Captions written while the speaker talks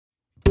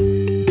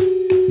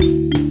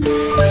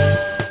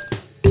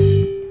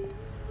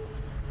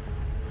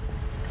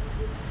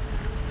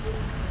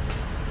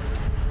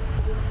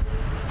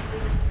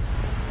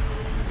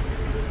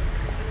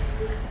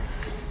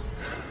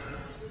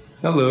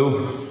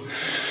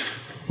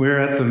We're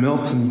at the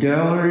Melton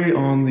Gallery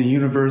on the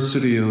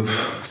University of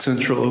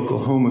Central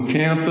Oklahoma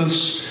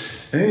campus,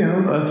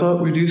 and I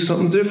thought we'd do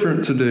something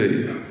different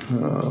today.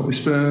 We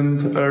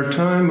spend our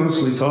time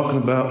mostly talking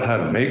about how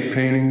to make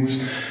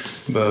paintings,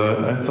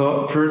 but I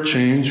thought for a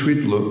change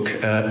we'd look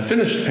at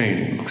finished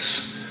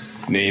paintings,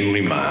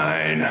 namely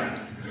mine.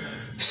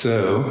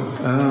 So,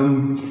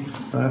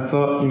 I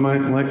thought you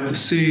might like to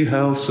see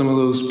how some of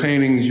those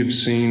paintings you've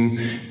seen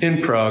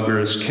in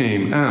progress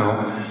came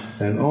out,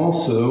 and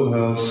also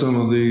how some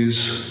of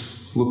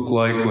these look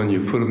like when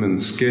you put them in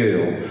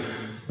scale.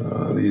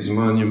 These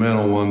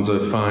monumental ones I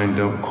find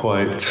don't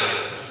quite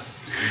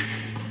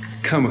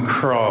come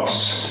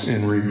across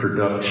in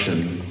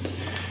reproduction.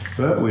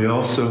 But we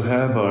also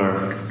have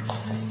our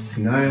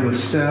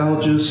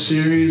Nostalgia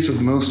series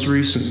of most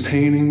recent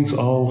paintings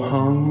all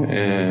hung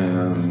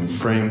and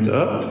framed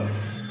up.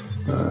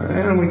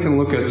 And we can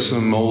look at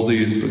some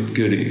oldies but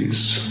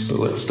goodies. But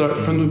let's start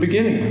from the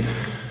beginning.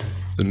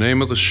 The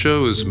name of the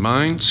show is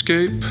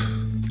Mindscape.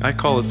 I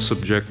call it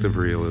subjective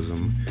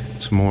realism.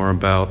 It's more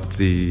about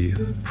the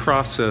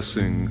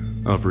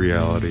processing of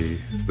reality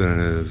than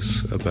it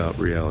is about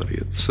reality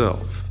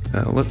itself.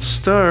 Now let's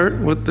start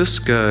with this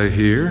guy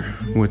here,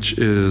 which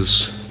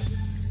is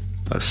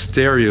a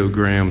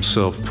stereogram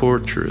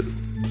self-portrait.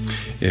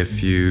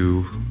 If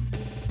you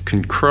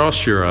can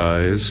cross your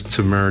eyes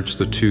to merge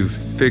the two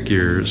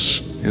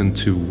figures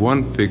into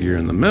one figure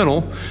in the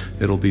middle,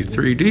 it'll be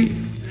 3D.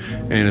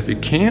 And if you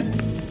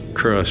can't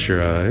cross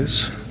your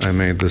eyes, I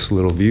made this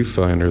little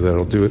viewfinder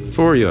that'll do it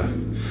for you.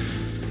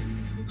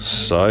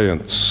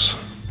 Science.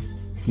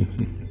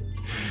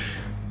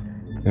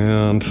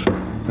 And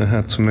I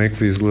had to make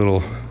these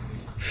little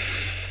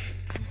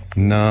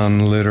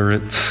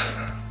non-literate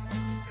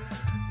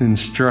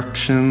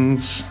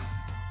instructions.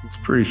 It's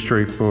pretty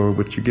straightforward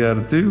what you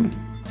gotta do.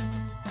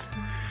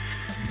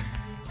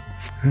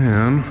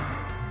 And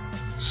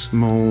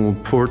some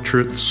old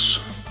portraits.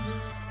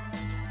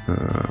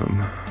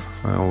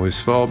 I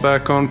always fall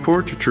back on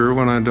portraiture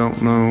when I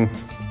don't know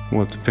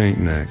what to paint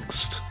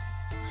next.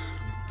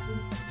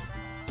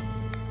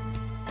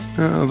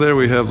 There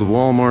we have the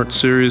Walmart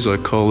series. I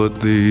call it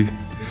the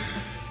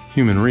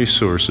Human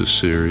Resources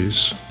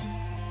series.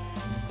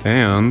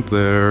 And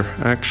they're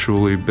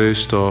actually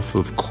based off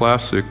of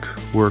classic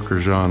worker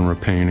genre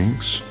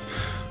paintings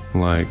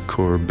like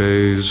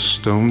Courbet's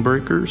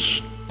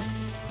Stonebreakers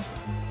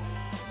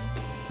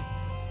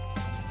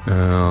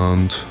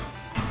and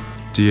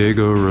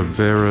Diego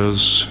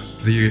Rivera's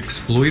The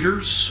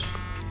Exploiters,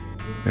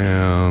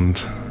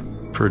 and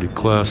pretty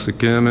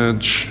classic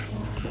image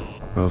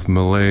of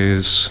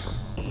Malay's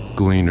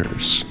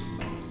Gleaners.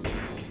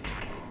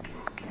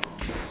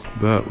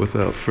 But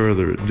without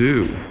further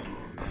ado,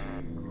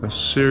 a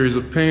series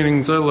of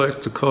paintings I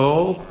like to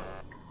call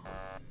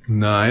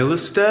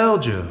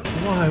Nostalgia.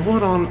 Why,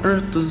 what on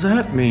earth does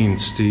that mean,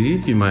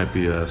 Steve? You might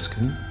be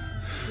asking.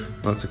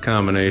 Well, it's a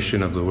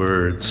combination of the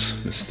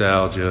words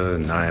nostalgia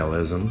and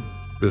nihilism.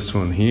 This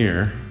one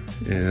here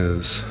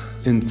is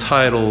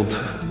entitled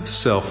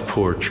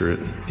Self-Portrait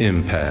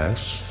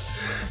Impasse,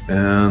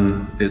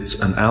 and it's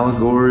an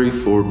allegory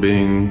for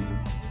being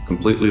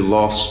completely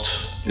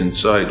lost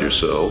inside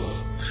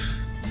yourself,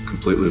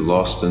 completely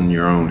lost in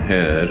your own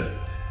head.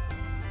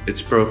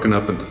 It's broken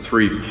up into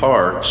 3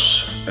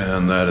 parts,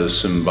 and that is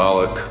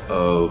symbolic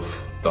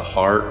of the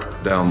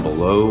heart down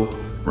below,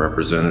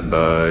 represented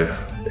by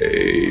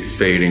a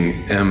fading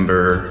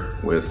ember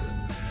with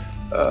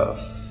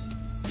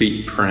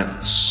feet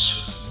prints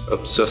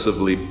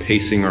obsessively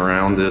pacing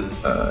around it.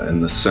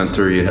 In the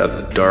center you have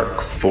the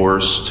dark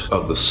forest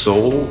of the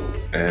soul,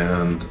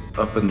 and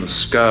up in the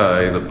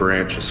sky the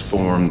branches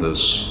form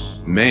this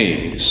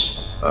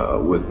maze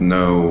with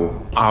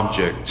no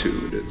object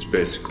to it. It's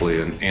basically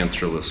an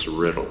answerless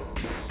riddle.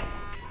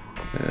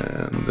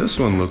 And this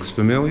one looks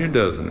familiar,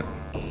 doesn't it?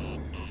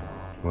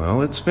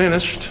 Well, it's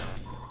finished.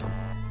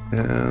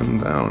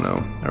 And I don't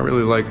know, I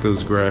really like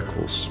those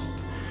grackles.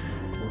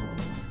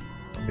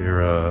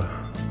 They're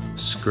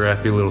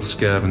scrappy little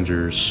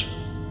scavengers.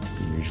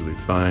 You can usually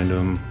find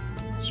them,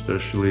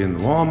 especially in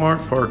the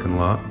Walmart parking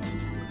lot.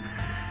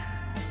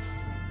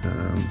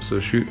 So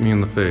shoot me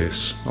in the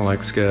face. I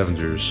like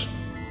scavengers.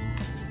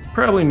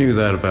 Probably knew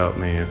that about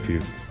me if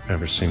you've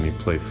ever seen me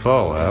play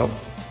Fallout.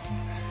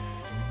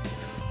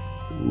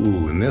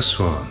 Ooh, and this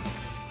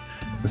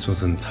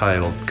one's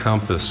entitled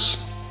Compass.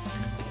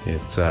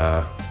 It's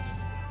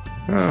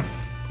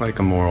like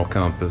a moral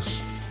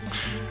compass,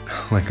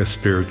 like a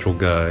spiritual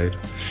guide,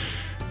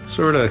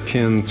 sort of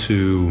akin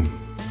to,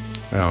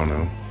 I don't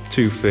know,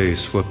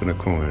 Two-Face flipping a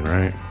coin,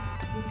 right?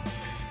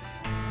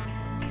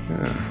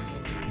 Yeah.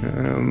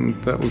 And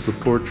that was the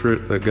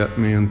portrait that got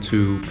me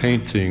into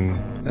painting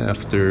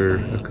after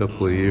a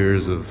couple of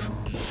years of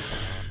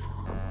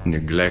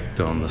neglect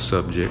on the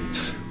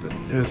subject. But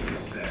look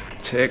at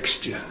that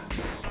texture.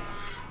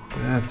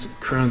 That's a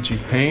crunchy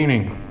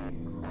painting.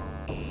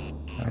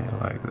 How do you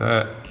like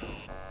that?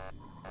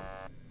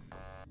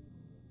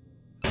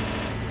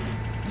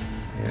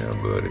 Yeah,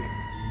 buddy.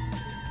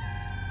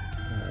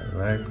 I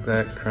like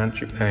that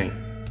crunchy paint.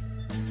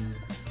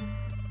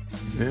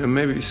 Yeah,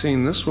 maybe you've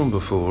seen this one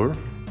before.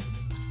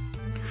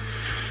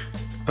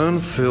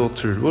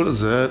 Unfiltered, what does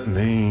that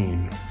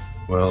mean?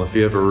 Well, if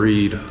you ever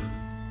read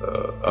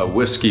a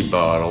whiskey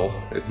bottle,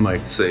 it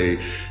might say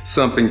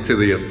something to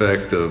the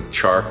effect of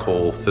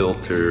charcoal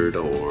filtered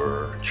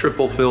or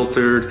triple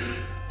filtered.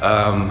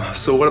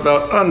 So what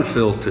about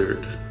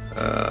unfiltered?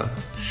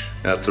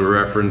 That's a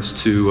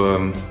reference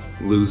to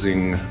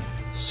losing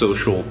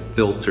social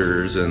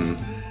filters and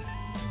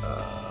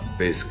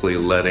basically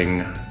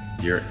letting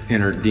your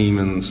inner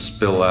demons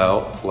spill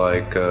out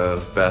like a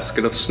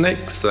basket of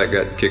snakes that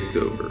got kicked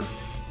over.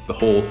 The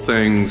whole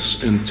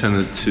thing's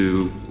intended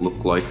to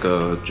look like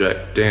a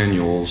Jack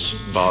Daniel's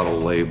bottle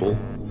label.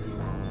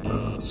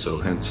 So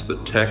hence the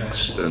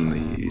text and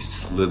the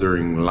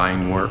slithering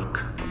line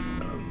work,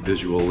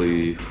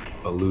 visually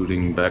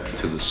alluding back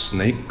to the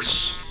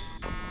snakes.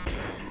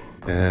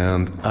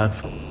 And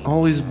I've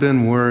always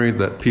been worried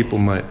that people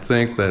might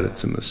think that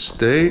it's a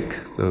mistake,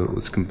 though it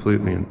was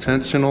completely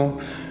intentional,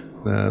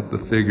 that the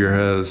figure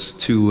has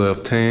two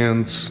left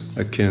hands,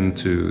 akin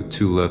to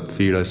two left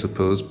feet, I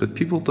suppose, but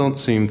people don't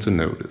seem to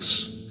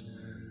notice.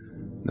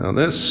 Now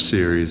this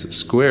series of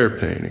square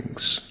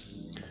paintings,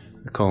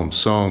 I call them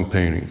song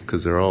paintings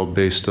because they're all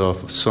based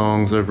off of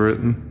songs I've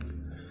written.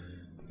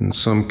 In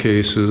some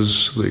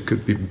cases, they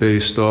could be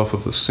based off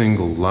of a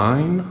single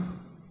line.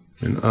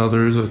 In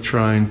others, I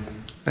try and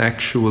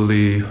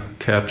actually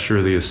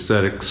capture the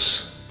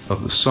aesthetics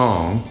of the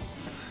song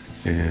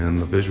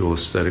and the visual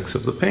aesthetics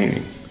of the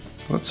painting.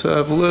 Let's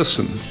have a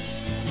listen.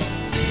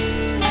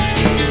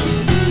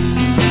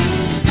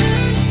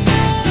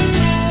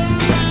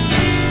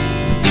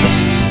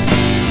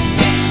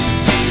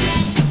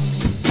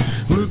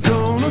 We're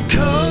gonna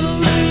cut a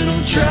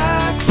little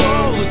track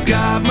for the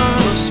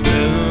godmother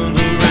spin.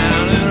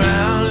 Around and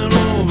round and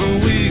over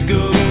we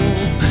go,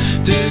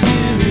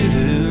 digging it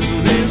in.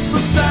 It's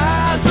the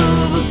size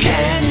of a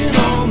canyon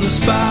on the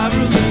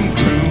spiraling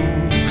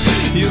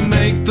groove. You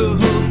make the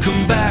hook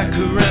come back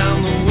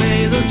around the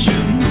way that you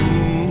move.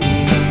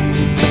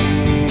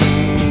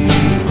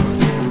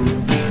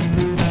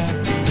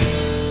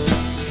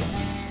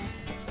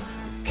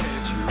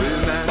 Can't you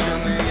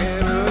imagine the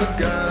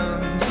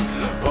arrogance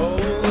all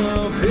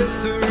of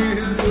history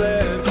has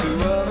led to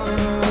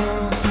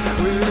us?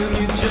 When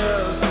you're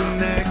just the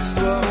next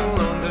one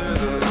under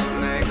the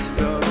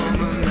next on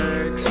the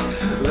next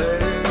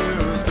layer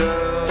of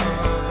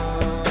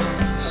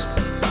dust.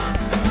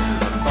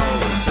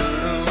 Always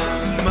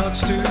moving much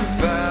too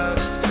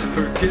fast,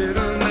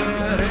 forgetting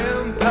that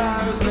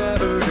empires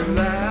never do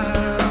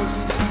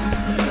last.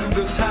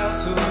 This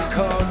house of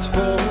cards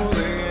for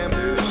the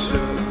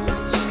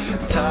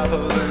ambitious,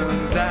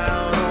 toppling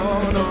down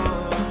on others.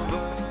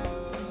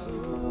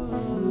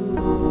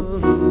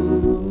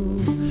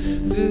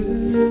 Did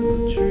the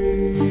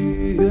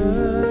tree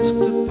ask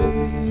to be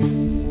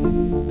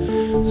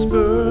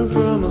spurred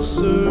from a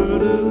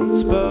certain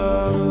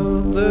spot?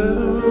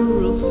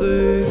 There are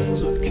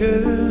things we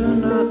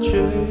cannot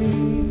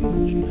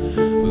change,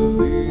 but at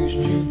least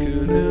you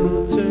can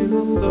entertain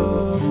the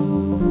thought.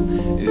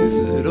 Is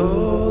it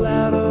all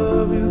out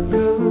of your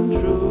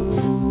control?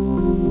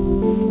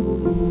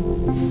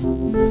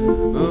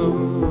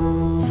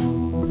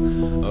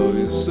 Are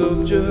you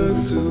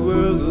subject to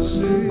where the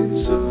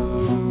seeds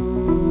are?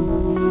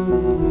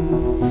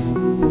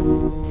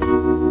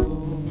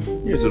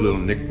 Here's a little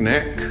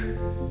knick-knack.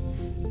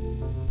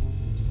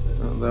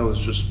 That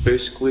was just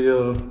basically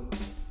a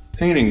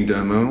painting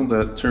demo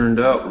that turned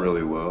out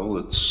really well.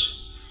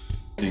 It's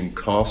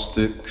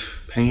encaustic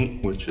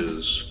paint, which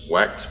is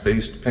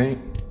wax-based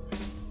paint.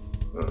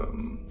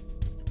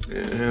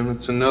 And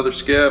it's another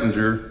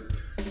scavenger,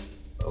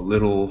 a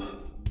little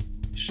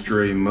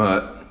stray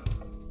mutt.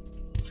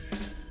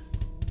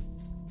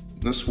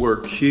 This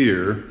work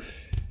here,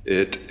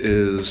 it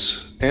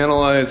is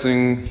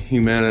analyzing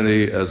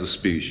humanity as a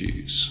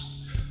species.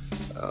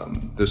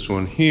 This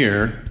one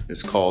here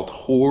is called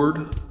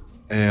Horde,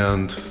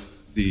 and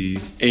the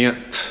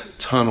ant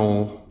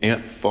tunnel,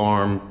 ant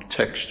farm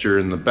texture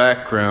in the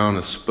background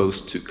is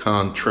supposed to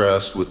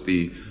contrast with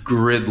the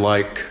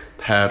grid-like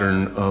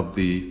pattern of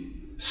the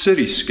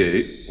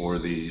cityscape, or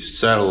the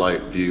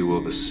satellite view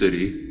of a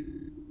city.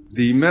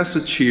 The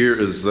message here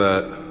is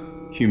that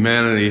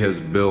humanity has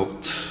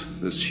built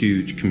this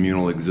huge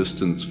communal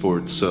existence for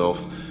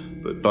itself,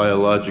 but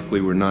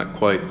biologically we're not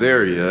quite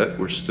there yet.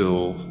 We're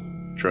still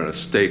trying to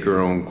stake our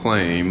own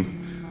claim.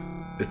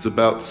 It's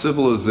about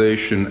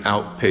civilization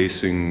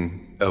outpacing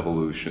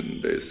evolution,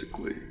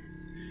 basically.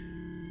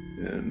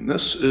 And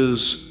this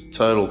is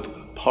titled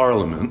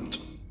Parliament.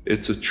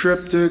 It's a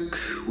triptych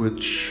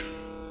which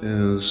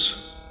is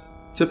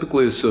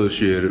typically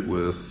associated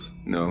with,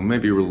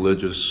 maybe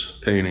religious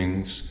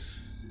paintings.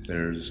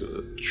 There's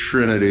a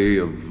trinity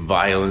of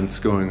violence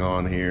going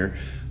on here.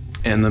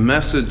 And the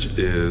message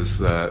is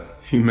that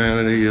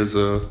humanity is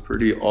a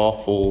pretty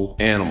awful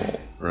animal,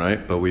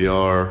 right? But we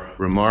are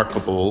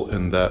remarkable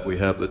in that we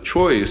have the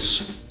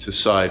choice to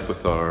side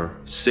with our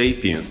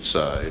sapient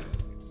side.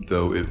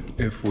 Though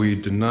if we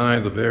deny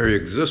the very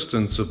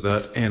existence of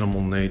that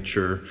animal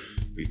nature,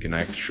 we can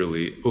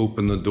actually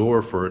open the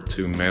door for it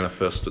to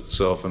manifest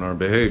itself in our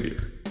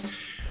behavior.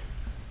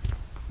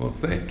 Well,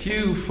 thank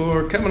you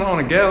for coming on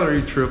a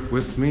gallery trip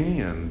with me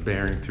and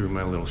bearing through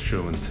my little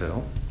show and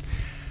tell.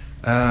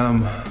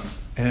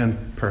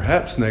 And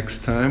perhaps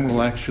next time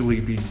we'll actually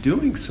be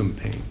doing some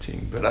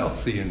painting, but I'll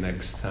see you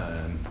next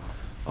time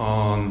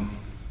on,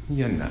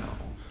 you know.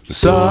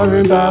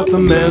 Sorry about the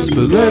mess,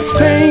 but let's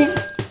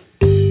paint.